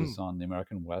 which is Mm. on the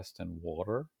American West and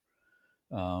water,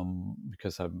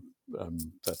 because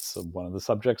that's one of the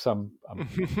subjects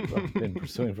I've been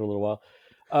pursuing for a little while.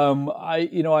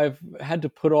 I've had to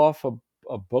put off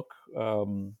a book.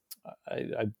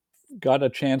 I got a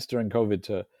chance during COVID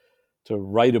to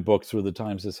write a book through the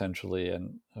Times essentially,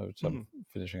 and which I'm Mm.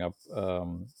 finishing up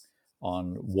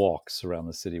on walks around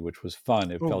the city, which was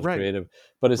fun. It Oh, felt right, creative,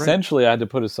 but right. essentially I had to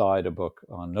put aside a book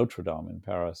on Notre Dame in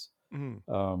Paris. Mm.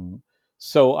 Um,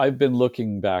 so I've been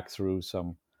looking back through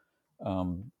some,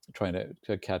 trying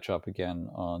to catch up again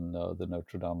on the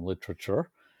Notre Dame literature,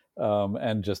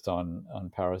 and just on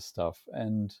Paris stuff.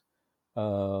 And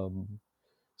um,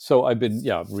 so I've been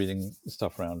reading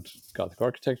stuff around Gothic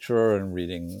architecture and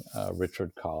reading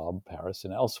Richard Cobb, Paris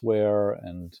and Elsewhere,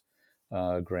 and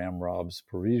Graham Robb's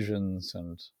Parisians,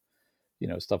 and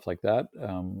stuff like that,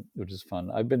 which is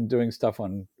fun. I've been doing stuff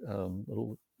on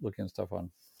looking at stuff on,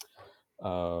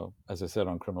 as I said,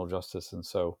 on criminal justice, and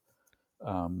so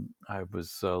I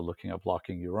was looking up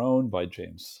Locking Your Own by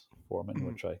James Foreman, Mm.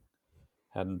 which I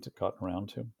hadn't gotten around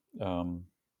to.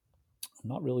 I'm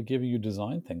not really giving you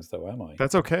design things, though, am I?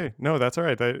 That's okay. No, that's all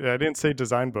right. I didn't say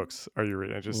design books. Are you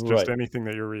reading? Just Right, anything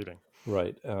that you're reading.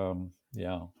 right.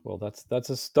 Yeah. Well, that's a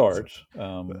That's start.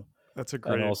 that's a And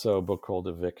great. also a book called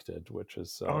Evicted, which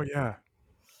is Oh yeah, a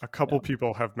yeah, couple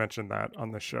people have mentioned that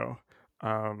on the show.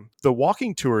 The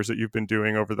walking tours that you've been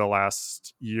doing over the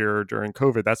last year during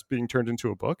COVID, that's being turned into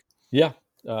a book. yeah.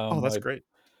 Oh, that's My great.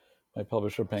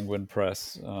 publisher, Penguin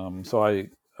Press. So I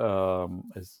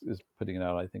is putting it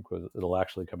out. I think it'll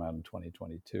actually come out in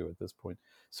 2022 at this point.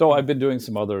 So Mm. I've been doing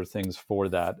some other things for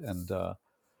that, and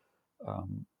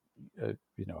um,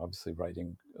 obviously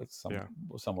writing Yeah.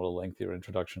 somewhat a lengthier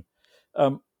introduction.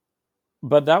 Um,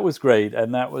 but that was great,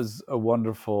 and that was a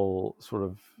wonderful sort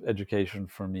of education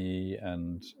for me,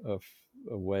 and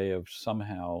a way of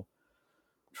somehow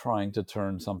trying to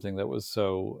turn something that was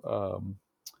so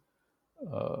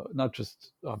not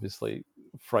just obviously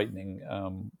frightening,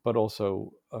 but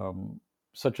also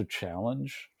such a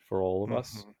challenge for all of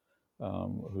us,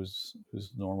 Hmm. whose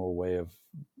normal way of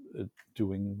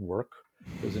doing work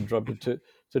was interrupted,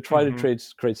 to try to Hmm.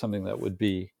 create something that would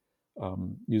be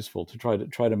useful, to try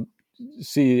to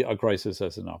see a crisis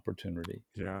as an opportunity,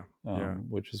 Yeah. Yeah.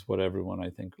 which is what everyone I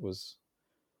think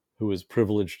who was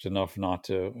privileged enough not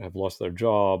to have lost their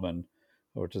job and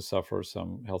or to suffer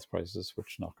some health crisis,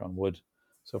 which knock on wood,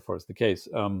 so far is the case.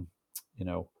 You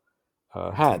know,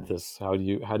 had this. How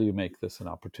do you make this an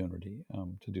opportunity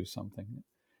to do something?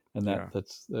 And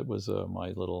that was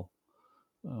my little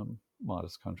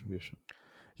modest contribution.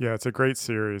 Yeah, it's a great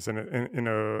series, and in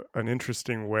an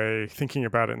interesting way, thinking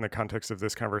about it in the context of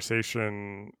this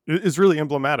conversation is really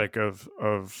emblematic of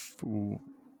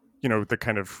the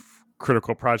kind of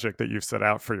critical project that you've set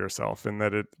out for yourself, and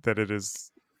that it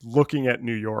is looking at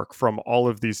New York from all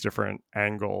of these different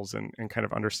angles and kind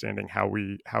of understanding how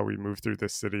we move through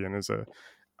this city, and is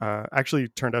actually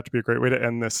turned out to be a great way to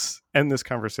end this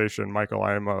conversation. Michael,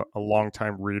 I am a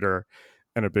longtime reader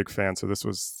and a big fan, so this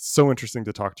was so interesting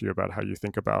to talk to you about how you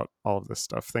think about all of this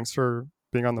stuff. Thanks for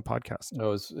being on the podcast.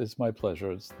 Oh, it's my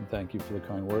pleasure. Thank you for the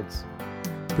kind words.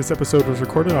 This episode was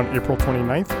recorded on April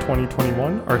 29th,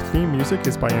 2021. Our theme music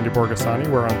is by Andy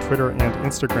Borgasani. We're on Twitter and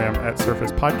Instagram at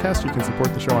Surface Podcast. You can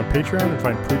support the show on Patreon and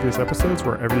find previous episodes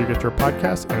wherever you get your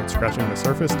podcasts and at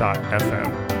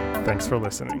scratchingthesurface.fm. Thanks for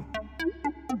listening.